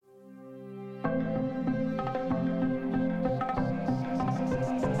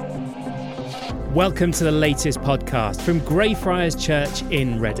Welcome to the latest podcast from Greyfriars Church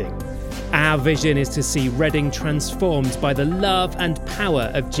in Reading. Our vision is to see Reading transformed by the love and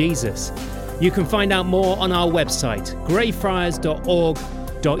power of Jesus. You can find out more on our website,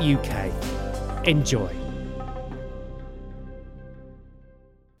 greyfriars.org.uk. Enjoy.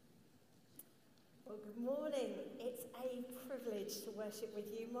 Well, good morning. It's a privilege to worship with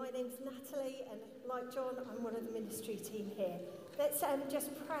you. My name's Natalie, and like John, I'm one of the ministry team here. Let's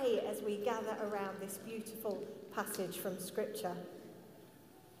just pray as we gather around this beautiful passage from Scripture.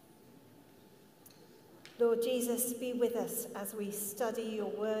 Lord Jesus, be with us as we study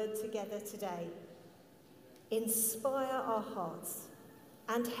your word together today. Inspire our hearts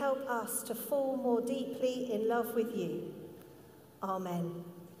and help us to fall more deeply in love with you. Amen.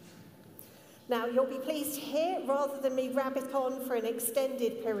 Now, you'll be pleased to hear, rather than me rabbit on for an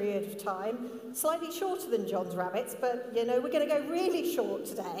extended period of time, slightly shorter than John's rabbits, but, we're going to go really short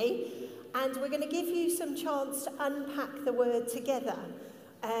today, and we're going to give you some chance to unpack the word together.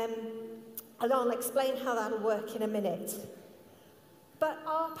 And I'll explain how that'll work in a minute. But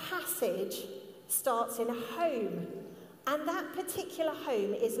our passage starts in a home, and that particular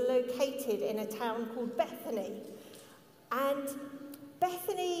home is located in a town called Bethany. And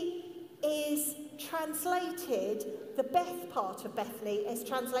Bethany is translated, the Beth part of Bethany is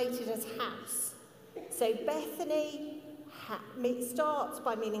translated as house. So Bethany starts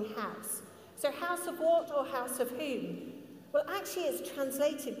by meaning house. So house of what or house of whom? Well, actually it's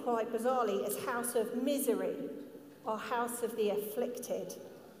translated quite bizarrely as house of misery or house of the afflicted.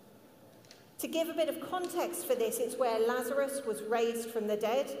 To give a bit of context for this, it's where Lazarus was raised from the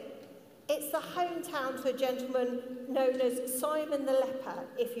dead. It's the hometown to a gentleman known as Simon the leper,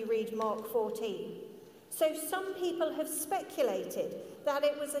 if you read Mark 14. So some people have speculated that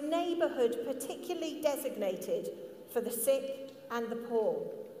it was a neighbourhood particularly designated for the sick and the poor,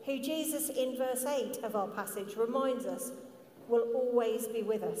 who Jesus in verse 8 of our passage reminds us will always be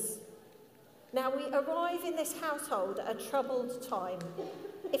with us. Now we arrive in this household at a troubled time.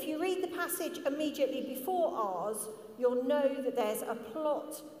 If you read the passage immediately before ours, you'll know that there's a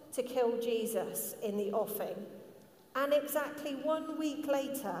plot to kill Jesus in the offing. And exactly 1 week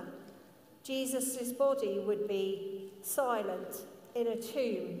later, Jesus' body would be silent in a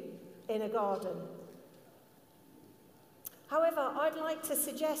tomb in a garden. However, I'd like to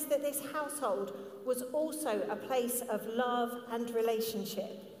suggest that this household was also a place of love and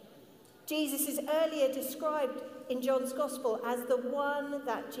relationship. Jesus is earlier described in John's Gospel as the one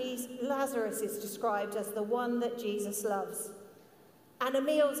that Lazarus is described as the one that Jesus loves. And a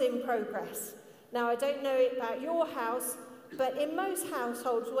meal's in progress. Now, I don't know about your house, but in most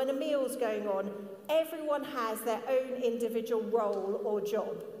households, when a meal's going on, everyone has their own individual role or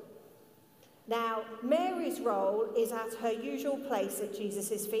job. Now, Mary's role is at her usual place at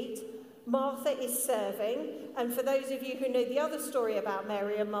Jesus' feet. Martha is serving, and for those of you who know the other story about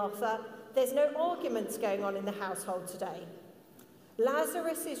Mary and Martha, there's no arguments going on in the household today.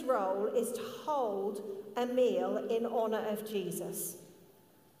 Lazarus' role is to hold a meal in honour of Jesus.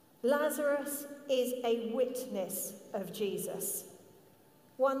 Lazarus is a witness of Jesus,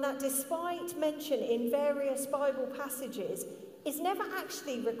 one that despite mention in various Bible passages is never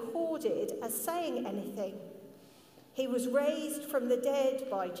actually recorded as saying anything. He was raised from the dead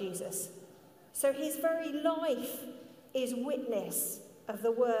by Jesus, so his very life is witness of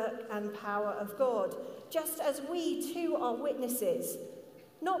the work and power of God, just as we too are witnesses,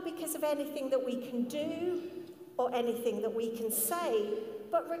 not because of anything that we can do or anything that we can say,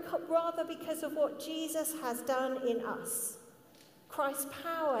 but rather because of what Jesus has done in us. Christ's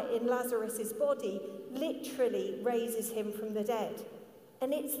power in Lazarus' body literally raises him from the dead.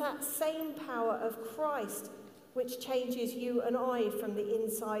 And it's that same power of Christ which changes you and I from the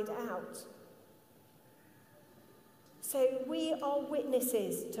inside out. So we are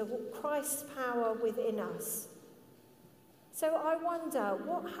witnesses to Christ's power within us. So I wonder,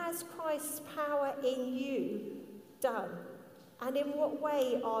 what has Christ's power in you done? And in what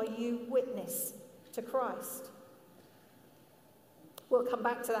way are you witness to Christ? We'll come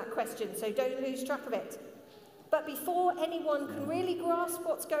back to that question, so don't lose track of it. But before anyone can really grasp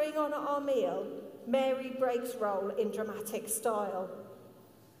what's going on at our meal, Mary breaks role in dramatic style.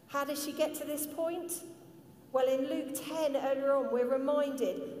 How does she get to this point? Well, in Luke 10 earlier on, we're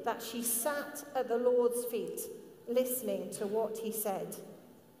reminded that she sat at the Lord's feet, listening to what he said.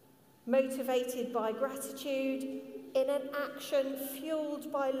 Motivated by gratitude, in an action fueled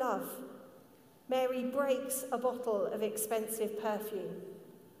by love, Mary breaks a bottle of expensive perfume,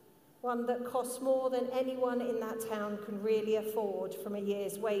 one that costs more than anyone in that town can really afford from a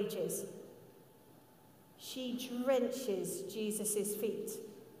year's wages. She drenches Jesus' feet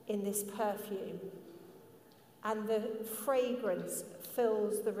in this perfume, and the fragrance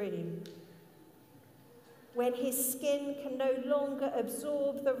fills the room. When his skin can no longer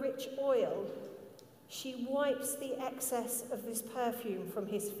absorb the rich oil, she wipes the excess of this perfume from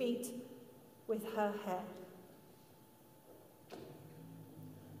his feet with her hair.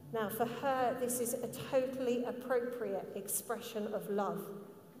 Now, for her, this is a totally appropriate expression of love.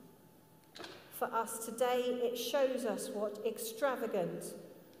 For us today, it shows us what extravagant,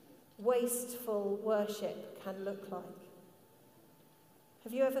 wasteful worship can look like.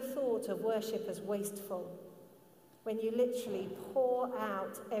 Have you ever thought of worship as wasteful, when you literally pour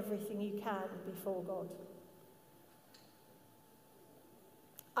out everything you can before God?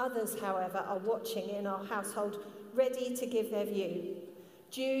 Others, however, are watching in our household, ready to give their view.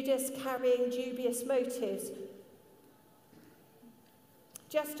 Judas carrying dubious motives,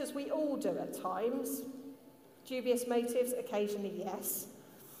 just as we all do at times. Dubious motives, occasionally, yes.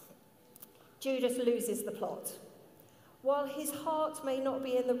 Judas loses the plot. While his heart may not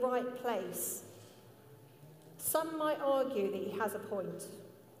be in the right place, some might argue that he has a point.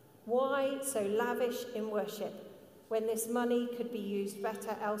 Why so lavish in worship when this money could be used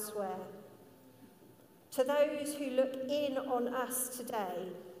better elsewhere? To those who look in on us today,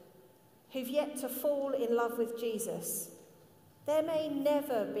 who've yet to fall in love with Jesus, there may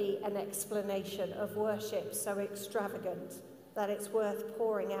never be an explanation of worship so extravagant that it's worth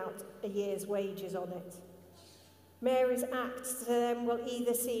pouring out a year's wages on it. Mary's act to them will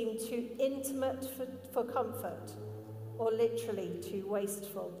either seem too intimate for comfort or literally too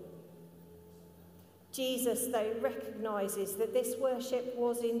wasteful. Jesus, though, recognises that this worship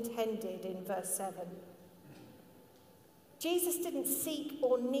was intended in verse 7. Jesus didn't seek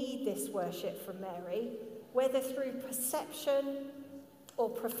or need this worship from Mary, whether through perception or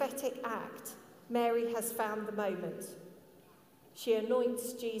prophetic act. Mary has found the moment. She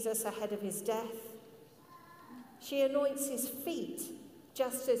anoints Jesus ahead of his death. She anoints his feet,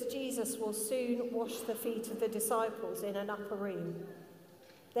 just as Jesus will soon wash the feet of the disciples in an upper room.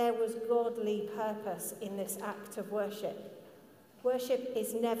 There was godly purpose in this act of worship. Worship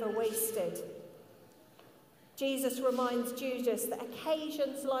is never wasted. Jesus reminds Judas that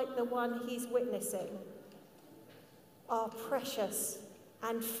occasions like the one he's witnessing are precious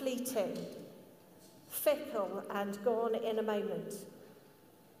and fleeting, fickle and gone in a moment.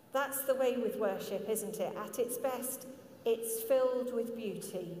 That's the way with worship, isn't it? At its best, it's filled with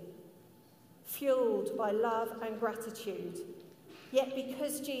beauty, fueled by love and gratitude. Yet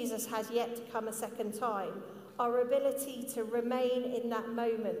because Jesus has yet to come a second time, our ability to remain in that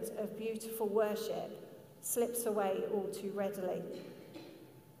moment of beautiful worship slips away all too readily.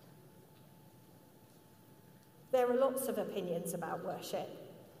 There are lots of opinions about worship,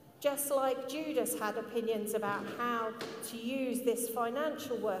 just like Judas had opinions about how to use this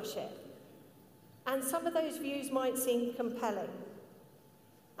financial worship. And some of those views might seem compelling.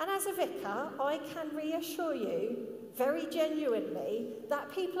 And as a vicar, I can reassure you, very genuinely,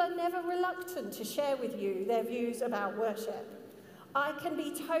 that people are never reluctant to share with you their views about worship. I can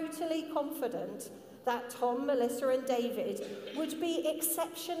be totally confident that Tom, Melissa and David would be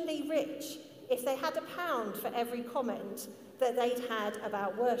exceptionally rich if they had £1 for every comment that they'd had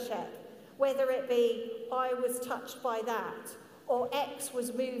about worship, whether it be, I was touched by that, or X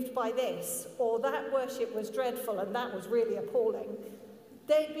was moved by this, or that worship was dreadful and that was really appalling.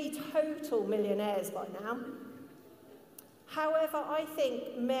 They'd be total millionaires by now. However, I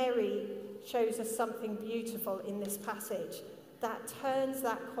think Mary shows us something beautiful in this passage that turns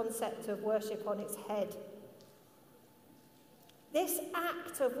that concept of worship on its head. This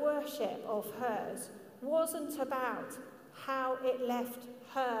act of worship of hers wasn't about how it left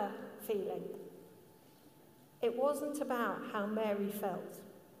her feeling. It wasn't about how Mary felt.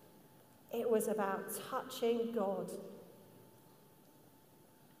 It was about touching God.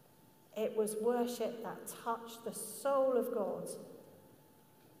 It was worship that touched the soul of God.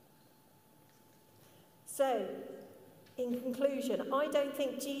 So, in conclusion, I don't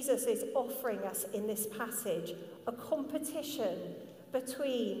think Jesus is offering us in this passage a competition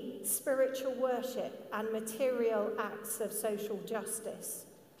between spiritual worship and material acts of social justice.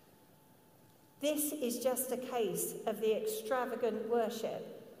 This is just a case of the extravagant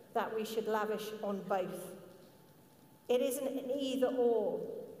worship that we should lavish on both. It isn't an either or.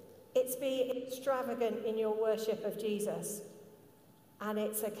 It's be extravagant in your worship of Jesus, and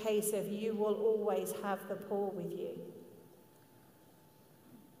it's a case of you will always have the poor with you.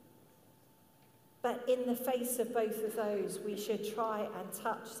 But in the face of both of those, we should try and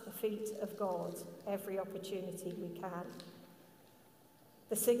touch the feet of God every opportunity we can.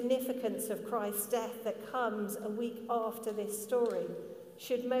 The significance of Christ's death that comes a week after this story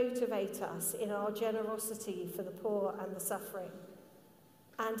should motivate us in our generosity for the poor and the suffering,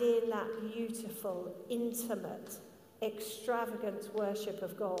 and in that beautiful, intimate, extravagant worship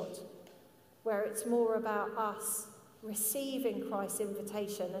of God, where it's more about us receiving Christ's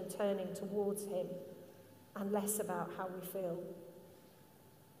invitation and turning towards him, and less about how we feel.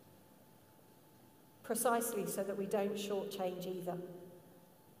 Precisely so that we don't shortchange either.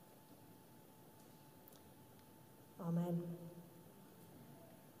 Amen.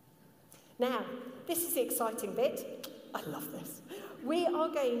 Now, this is the exciting bit. I love this. We are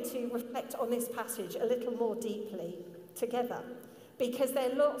going to reflect on this passage a little more deeply together, because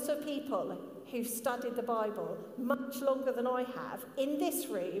there are lots of people who've studied the Bible much longer than I have in this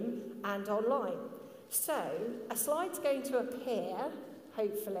room and online. So a slide's going to appear,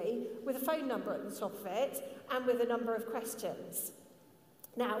 hopefully, with a phone number at the top of it and with a number of questions.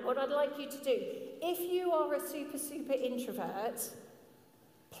 Now, what I'd like you to do, if you are a super introvert,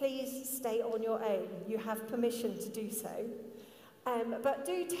 please stay on your own. You have permission to do so. But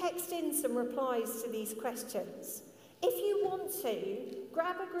do text in some replies to these questions. If you want to,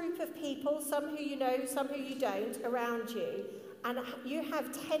 grab a group of people, some who you know, some who you don't, around you, and you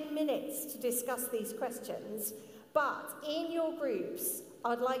have 10 minutes to discuss these questions. But in your groups,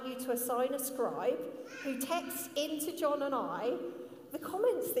 I'd like you to assign a scribe who texts into John and I the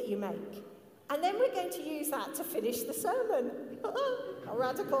comments that you make. And then we're going to use that to finish the sermon. How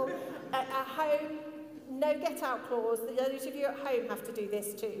radical. At home, no get-out clause. Those of you at home have to do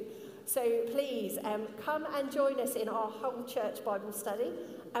this too. So please, come and join us in our whole church Bible study,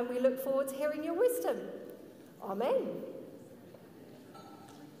 and we look forward to hearing your wisdom. Amen.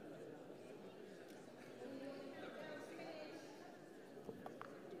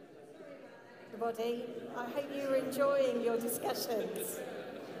 Everybody, I hope you're enjoying your discussions.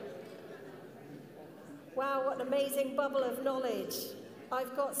 Wow, what an amazing bubble of knowledge.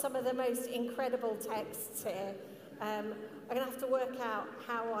 I've got some of the most incredible texts here. I'm going to have to work out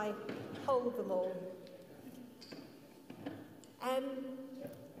how I hold them all.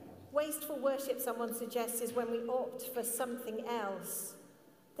 Wasteful worship, someone suggests, is when we opt for something else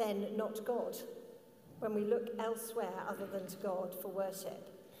than not God. When we look elsewhere other than to God for worship.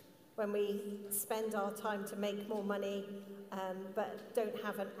 When we spend our time to make more money, but don't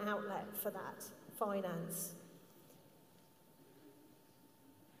have an outlet for that finance.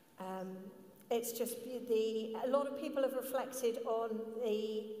 It's just a lot of people have reflected on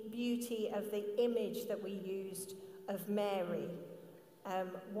the beauty of the image that we used of Mary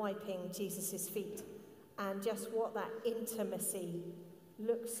wiping Jesus' feet, and just what that intimacy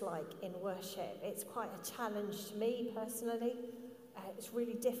looks like in worship. It's quite a challenge to me personally. It's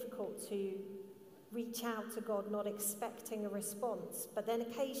really difficult to reach out to God not expecting a response, but then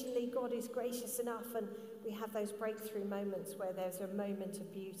occasionally God is gracious enough and we have those breakthrough moments where there's a moment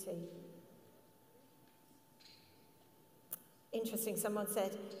of beauty. Interesting, someone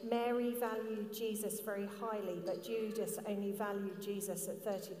said, Mary valued Jesus very highly, but Judas only valued Jesus at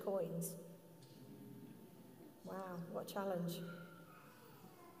 30 coins. Wow, what a challenge.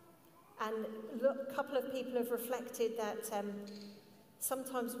 And look, a couple of people have reflected that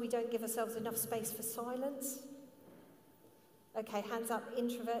sometimes we don't give ourselves enough space for silence. Okay, hands up,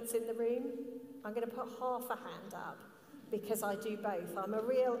 introverts in the room. I'm going to put half a hand up because I do both. I'm a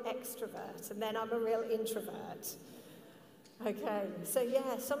real extrovert and then I'm a real introvert. Okay, so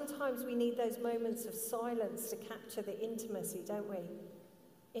yeah, sometimes we need those moments of silence to capture the intimacy, don't we?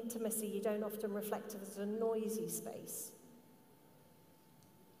 Intimacy you don't often reflect as a noisy space.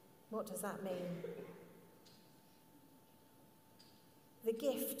 What does that mean? The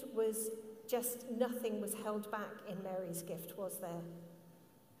gift was just, nothing was held back in Mary's gift, was there?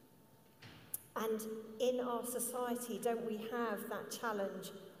 And in our society, don't we have that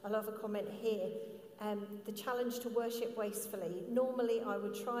challenge? I love a comment here. The challenge to worship wastefully. Normally, I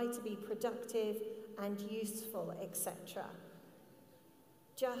would try to be productive and useful, etc.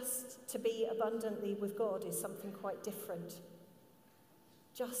 Just to be abundantly with God is something quite different.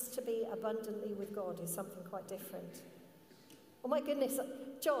 Just to be abundantly with God is something quite different. Oh my goodness,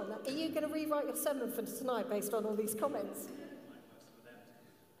 John, are you going to rewrite your sermon for tonight based on all these comments?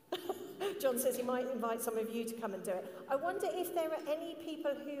 John says he might invite some of you to come and do it. I wonder if there are any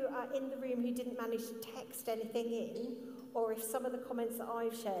people who are in the room who didn't manage to text anything in, or if some of the comments that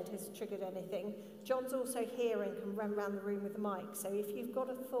I've shared has triggered anything. John's also here and can run around the room with the mic, so if you've got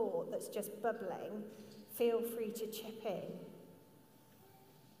a thought that's just bubbling, feel free to chip in.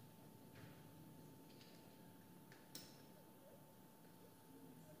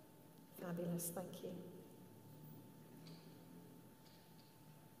 Fabulous, thank you.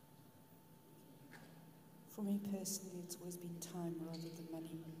 For me personally, it's always been time rather than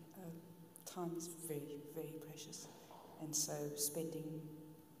money. Time is very, very precious. And so spending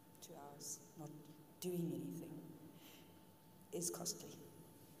 2 hours not doing anything is costly.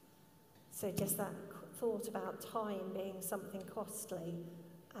 So just that thought about time being something costly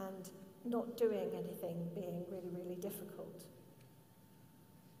and not doing anything being really, really difficult.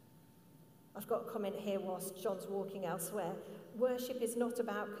 I've got a comment here whilst John's walking elsewhere. Worship is not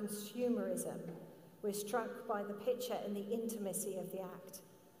about consumerism. We're struck by the picture and the intimacy of the act,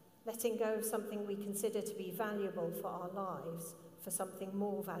 letting go of something we consider to be valuable for our lives for something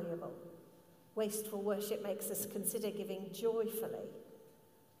more valuable. Wasteful worship makes us consider giving joyfully.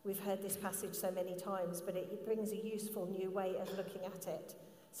 We've heard this passage so many times, but it brings a useful new way of looking at it.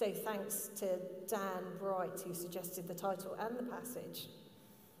 So thanks to Dan Bright, who suggested the title and the passage.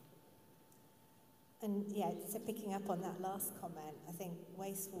 And yeah, so picking up on that last comment, I think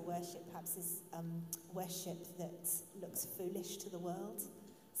wasteful worship perhaps is worship that looks foolish to the world.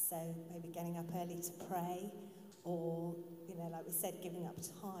 So maybe getting up early to pray, or, like we said, giving up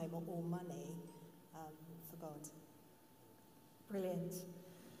time or money for God. Brilliant.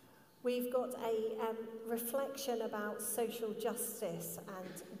 We've got a reflection about social justice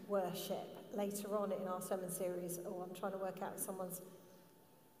and worship later on in our sermon series. Oh, I'm trying to work out if someone's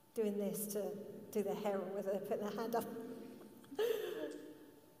doing this to do their hair or whether they're putting their hand up.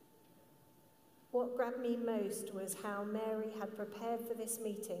 What grabbed me most was how Mary had prepared for this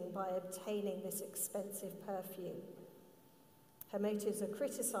meeting by obtaining this expensive perfume. Her motives are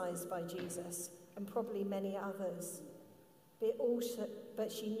criticised by Jesus and probably many others,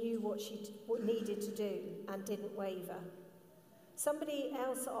 but she knew what she needed to do and didn't waver. Somebody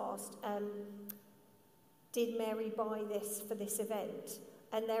else asked, did Mary buy this for this event?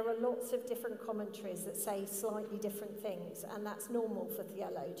 And there are lots of different commentaries that say slightly different things, and that's normal for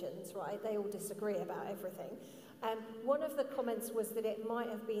theologians, right? They all disagree about everything. One of the comments was that it might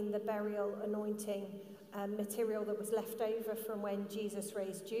have been the burial anointing material that was left over from when Jesus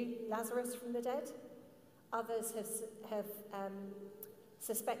raised Lazarus from the dead. Others have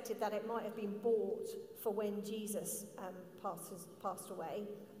suspected that it might have been bought for when Jesus passed away,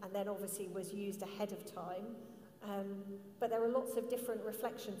 and then obviously was used ahead of time. But there are lots of different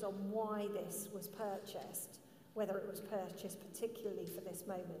reflections on why this was purchased, whether it was purchased particularly for this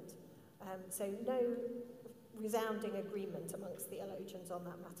moment. So no resounding agreement amongst theologians on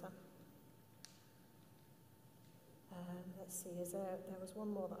that matter. Let's see, there was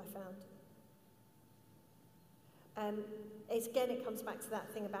one more that I found. It comes back to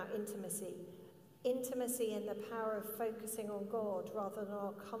that thing about intimacy. Intimacy and the power of focusing on God rather than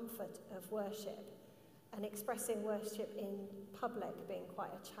our comfort of worship. And expressing worship in public being quite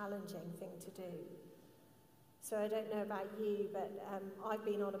a challenging thing to do. So I don't know about you, but I've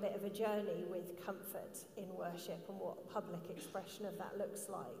been on a bit of a journey with comfort in worship and what public expression of that looks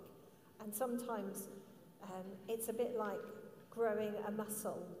like. And sometimes it's a bit like growing a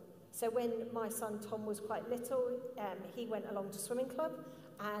muscle. So when my son Tom was quite little, he went along to swimming club,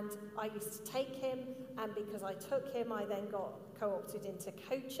 and I used to take him, and because I took him, I then got co-opted into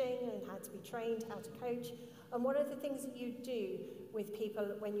coaching and had to be trained how to coach. And one of the things that you do with people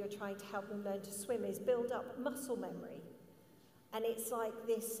when you're trying to help them learn to swim is build up muscle memory. And it's like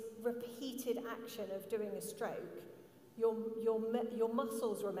this repeated action of doing a stroke. Your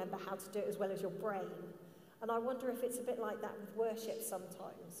muscles remember how to do it as well as your brain. And I wonder if it's a bit like that with worship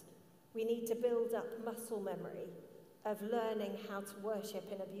sometimes. We need to build up muscle memory of learning how to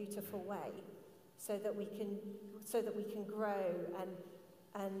worship in a beautiful way, so that we can grow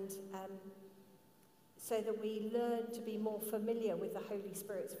and so that we learn to be more familiar with the Holy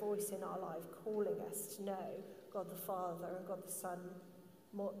Spirit's voice in our life, calling us to know God the Father and God the Son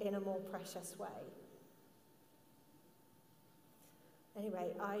in a more precious way.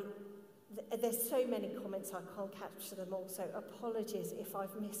 Anyway, there's so many comments, I can't capture them all, so apologies if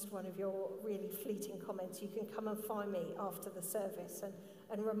I've missed one of your really fleeting comments. You can come and find me after the service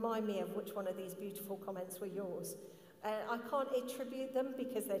and remind me of which one of these beautiful comments were yours. I can't attribute them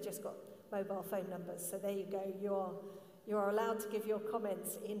because they've just got mobile phone numbers, so there you go. You are allowed to give your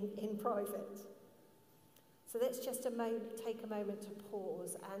comments in private. So let's just take a moment to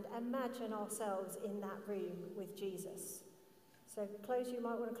pause and imagine ourselves in that room with Jesus. So you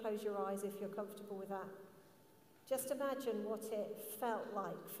might want to close your eyes if you're comfortable with that. Just imagine what it felt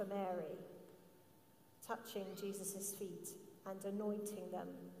like for Mary, touching Jesus' feet and anointing them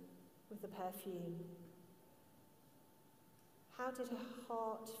with the perfume. How did her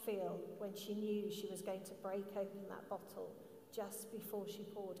heart feel when she knew she was going to break open that bottle just before she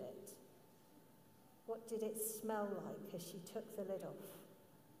poured it? What did it smell like as she took the lid off?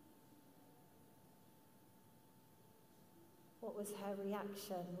 What was her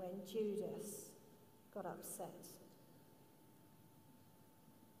reaction when Judas got upset?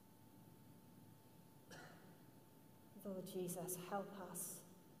 Lord Jesus, help us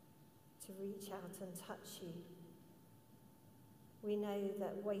to reach out and touch you. We know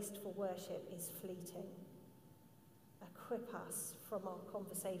that wasteful worship is fleeting. Equip us from our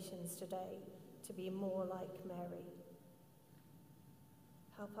conversations today to be more like Mary.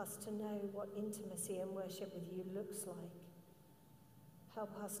 Help us to know what intimacy and worship with you looks like.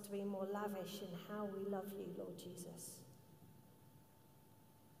 Help us to be more lavish in how we love you, Lord Jesus.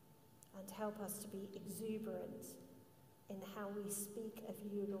 And help us to be exuberant in how we speak of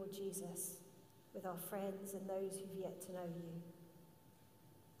you, Lord Jesus, with our friends and those who've yet to know you.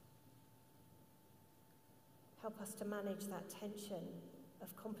 Help us to manage that tension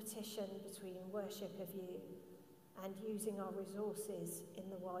of competition between worship of you and using our resources in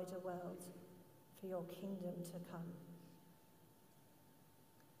the wider world for your kingdom to come.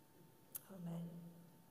 Amen.